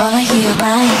just wanna hear your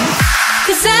line.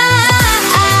 Cause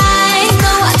I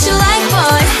know what you like,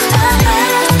 boy.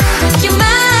 You're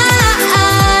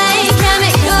mine. Can't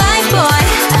make you like, boy.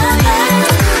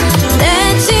 내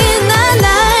지난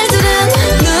날들은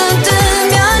눈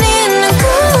뜨면 있는 꿈.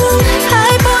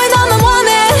 Hi boy 너만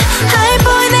원해. Hi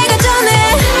boy 내가 전해.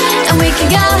 And we can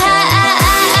go high.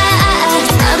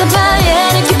 나도 봐야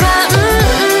이렇게 봐.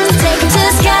 Take it to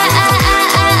the sky.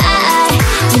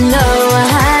 You know I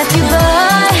hype you,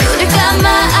 boy. 우리 가마.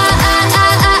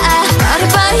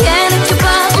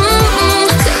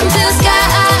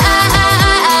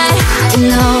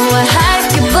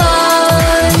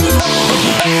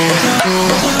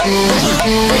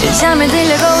 잠을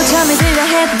들려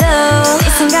해도 이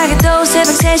생각에 또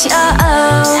새벽 3시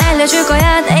알려줄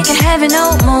거야 they can't have it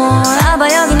no more. 아봐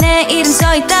여기 내 이름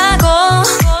써있다고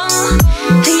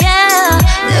yeah.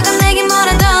 누가 내게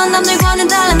뭐라도 남들과는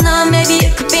달라 넌. Maybe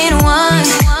you could be the one.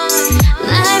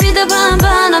 날 믿어봐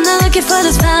한번. I'm not looking for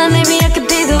this fun. Maybe I could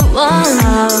be the one.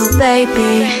 Oh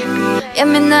baby,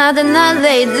 예민하다 나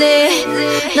lately.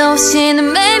 너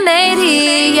없이는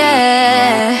매일매일이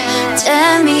yeah.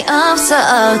 재미없어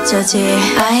어쩌지.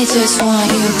 I just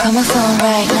want you. Call my phone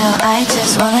right now. I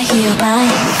just wanna hear your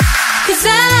line. Cause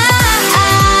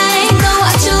I know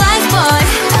what you like, boy.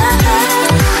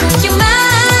 You're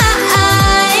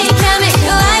mine. Can't make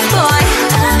you like, boy.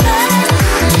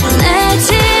 내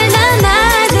지난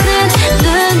날들은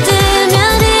눈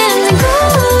뜨면 있는 꿈.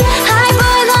 Hi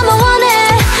boy 너만 원해.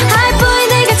 Hi boy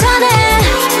내가 전해.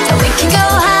 And we can go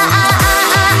high.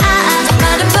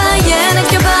 말해봐 yeah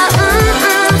느껴봐.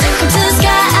 Take it to the sky.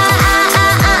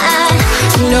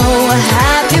 You know I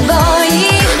hype you, boy.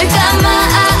 늘 감아.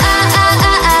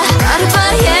 말해봐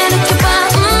yeah 느껴봐.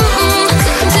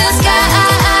 Take it to the sky.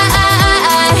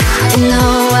 You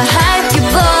know I hype you,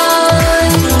 boy.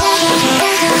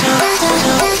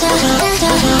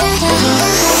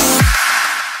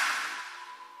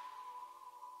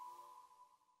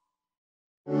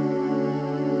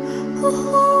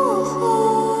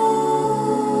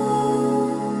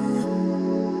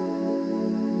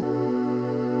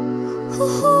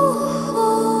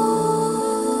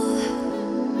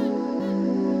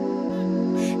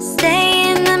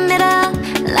 Stay in the middle,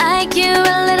 like you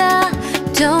a little.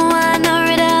 Don't want no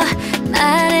riddle.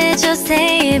 말해줘,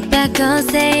 say it back, go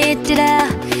say it Ditto.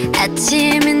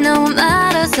 아침이 너무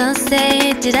멀어서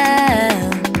say it Ditto.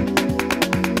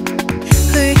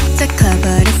 훌쩍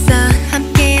커버렸어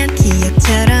함께한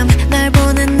기억처럼. 널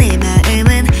보는 내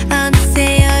마음은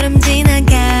어느새 여름 지난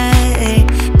가을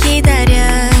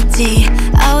기다렸지.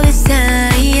 All this time.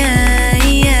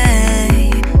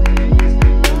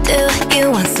 Do you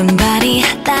want somebody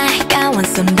like I want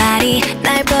somebody.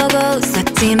 날 보고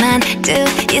웃었지만 do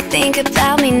you think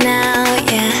about me now?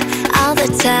 Yeah, all the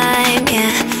time.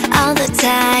 Yeah, all the time.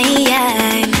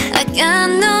 time. I got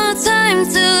no time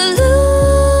to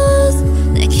lose.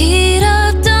 내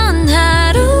길었던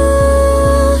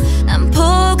하루 난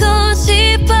보고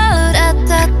싶어.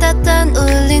 라따따따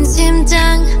울린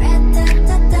심장.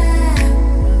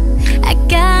 I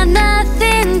got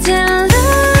nothing to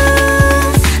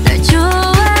lose. 널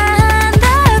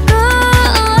좋아한다고.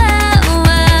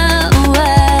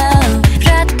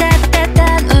 라따따따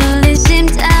울린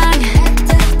심장.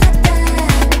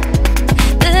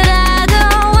 But I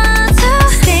don't want to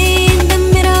stay in the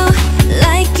middle,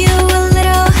 like you a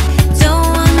little. Don't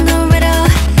want no riddle.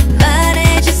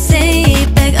 말해줘, say it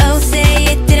back, oh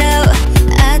say it Ditto.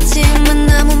 아침은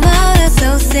너무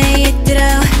멀어서 say it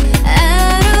Ditto.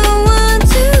 I don't want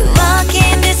to walk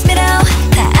in this middle.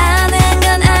 다 아는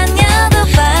건 아니어도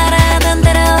바라던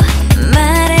대로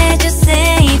말해줘,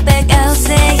 say it back, oh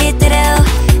say it Ditto.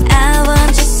 I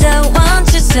want you,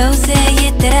 so say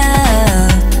it Ditto.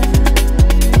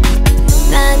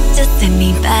 Not just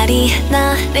anybody.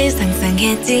 너를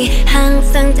상상했지.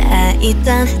 항상 다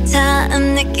있던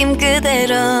처음 느낌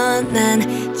그대로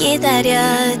난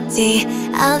기다렸지.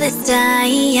 All this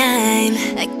time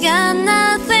I got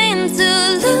nothing to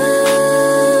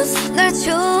lose. 널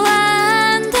좋아한다고.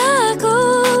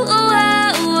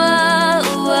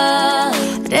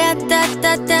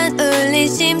 라따따따 울린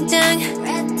심장.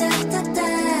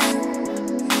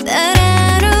 But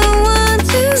I don't want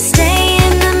to stay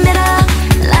in the middle,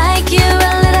 like you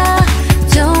a little.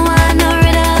 Don't want no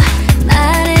riddle.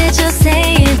 말해줘,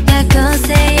 say it back, oh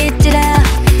say it Ditto.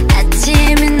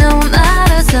 아침이 너무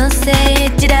멀어서 say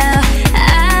it Ditto.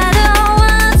 I don't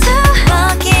want to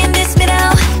walk in this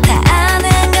middle. 다 아는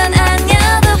건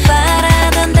아니어도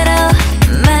바라던 대로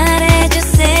말해줘,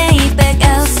 say it back,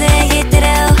 oh say it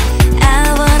Ditto. I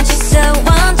want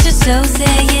you, so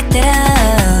say it Ditto.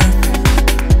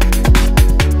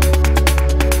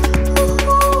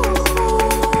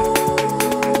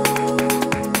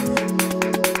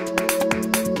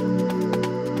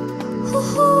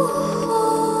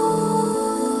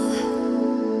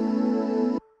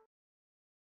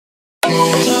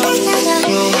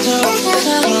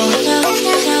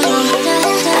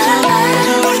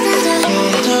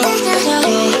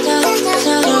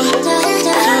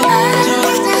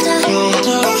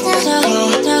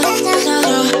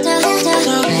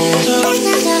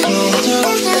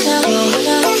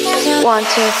 One,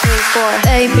 two, three, four.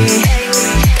 Baby,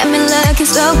 got me looking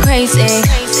so crazy.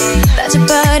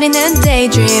 빠져버리는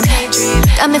daydream.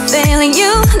 Got me feeling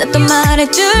you. 나 또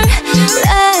말해줄래.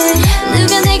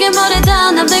 누가 내게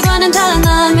뭐래도 남들과는 다른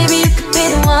넌. Maybe you could be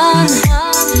the one.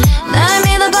 날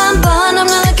믿어봐 한번. I'm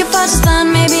not looking for just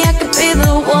fun. Maybe I could be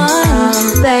the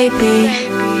one. Baby,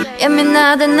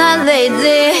 예민하다 나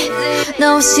lately.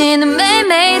 너 없이는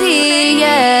매일매일이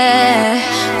yeah.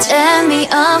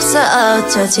 재미없어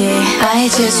어쩌지. I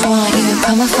just want you,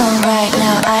 call my phone right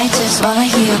now. I just wanna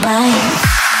hear mine.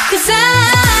 Cause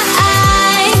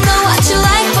I know what you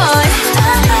like, boy.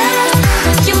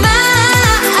 You're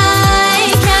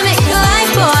mine, can't make you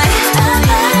like, boy.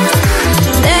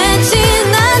 내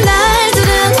지난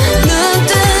날들은 눈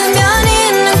뜨면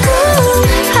있는 cool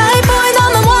Hype boy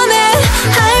너만 원해.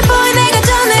 Hype boy 내가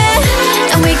전해.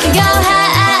 And we can go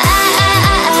high.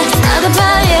 나도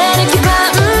봐야 느껴봐.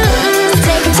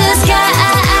 Take it to the sky.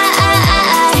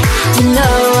 You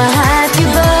know I hype you,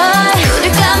 boy.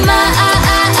 우리 가마.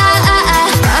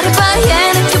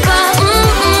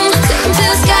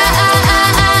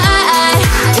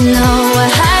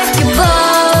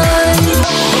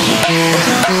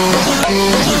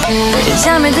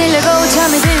 잠을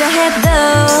들려 해도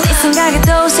이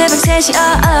생각에도 새벽 3시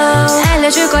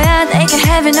알려줄 거야 they can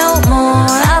have it no more.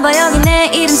 봐봐 여기 내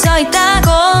이름 써있다고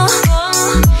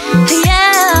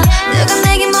yeah. 누가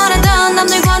내게 뭐라던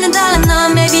남들과는 다른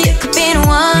넌 Maybe you could be the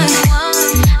one.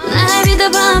 날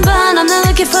믿어봐 한번 I'm not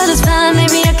looking for this fun.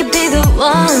 Maybe I could be the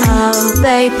one. Oh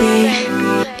baby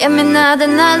예민하다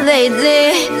나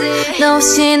lately. 너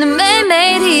없이는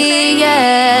매일매일이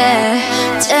yeah.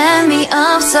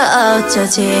 재미없어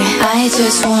어쩌지. I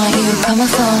just want you, call my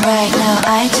phone right now.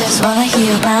 I just wanna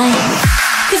hear mine.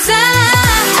 Cause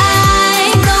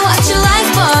I know what you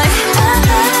like, boy.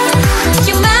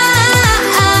 You're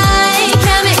mine,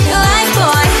 can't make you like,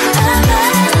 boy.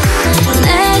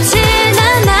 내 지난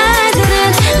날들은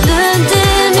눈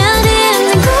뜨면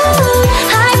있는 cool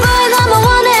Hype boy 너만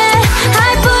원해.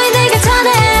 Hype boy 내가 전해.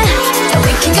 And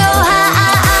we can go high.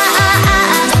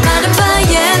 말해봐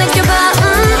yeah 느껴봐.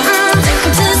 Take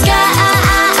it to the sky.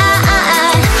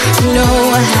 You know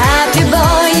I'm happy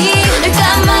boy. 늘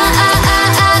감아.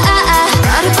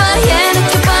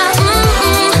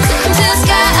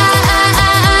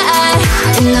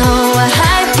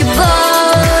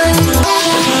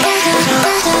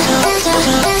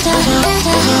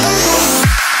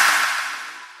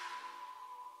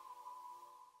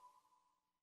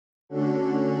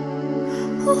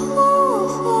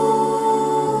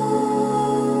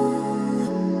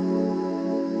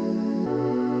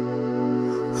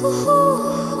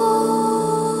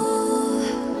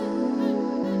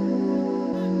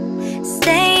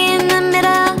 Stay in the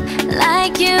middle,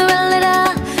 like you a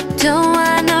little. Don't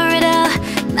want no riddle.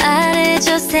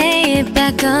 말해줘, say it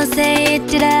back, oh say it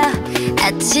Ditto.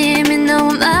 아침이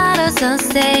너무 멀어서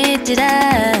say it Ditto.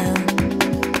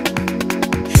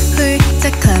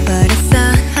 훌쩍 커버렸어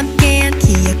함께한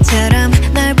기억처럼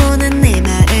널 보는 내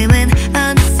마음은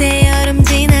어느새 여름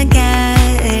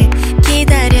지나갈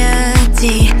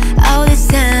기다렸지 all this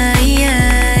time.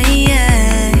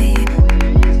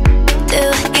 Do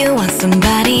you want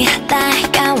somebody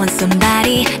like I want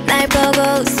somebody 날 보고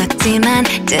웃었지만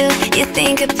do you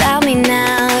think about me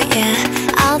now? Yeah,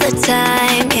 all the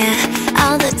time, yeah,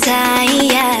 all the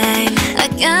time. I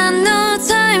got no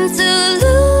time to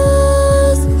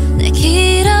lose. 내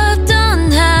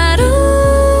길었던 하루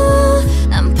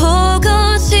난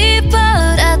보고 싶어.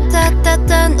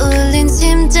 라따따따 울린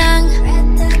심장.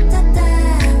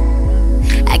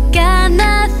 I got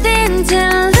nothing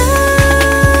to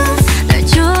lose. 널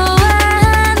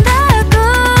좋아한다고.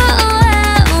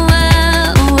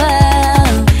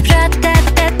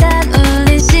 라따따따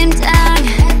울린 심장.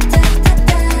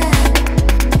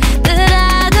 But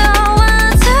I don't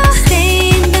want to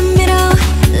Stay in the middle,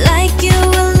 like you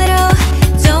a little.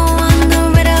 Don't want no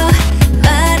riddle.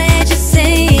 말해줘,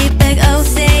 say it back, oh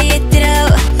say it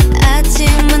Ditto.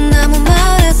 아침은 너무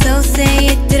멀어서 say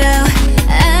it Ditto.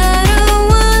 I don't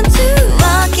want to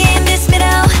walk in this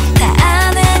middle. 다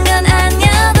아는 건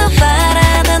아니어도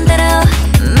바라던 대로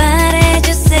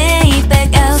말해줘, say it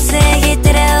back, oh say it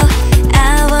Ditto.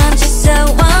 I want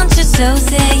you so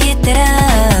say it Ditto.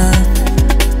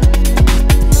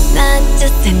 Not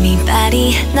just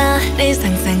anybody 너를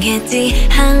상상했지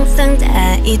항상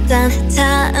다 있던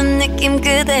처음 느낌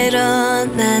그대로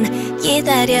난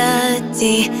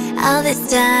기다렸지 all this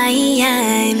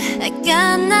time. I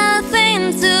got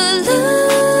nothing to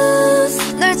lose.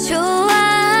 널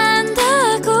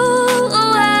좋아한다고.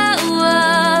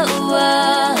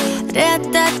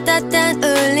 라따따따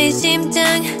울린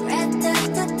심장.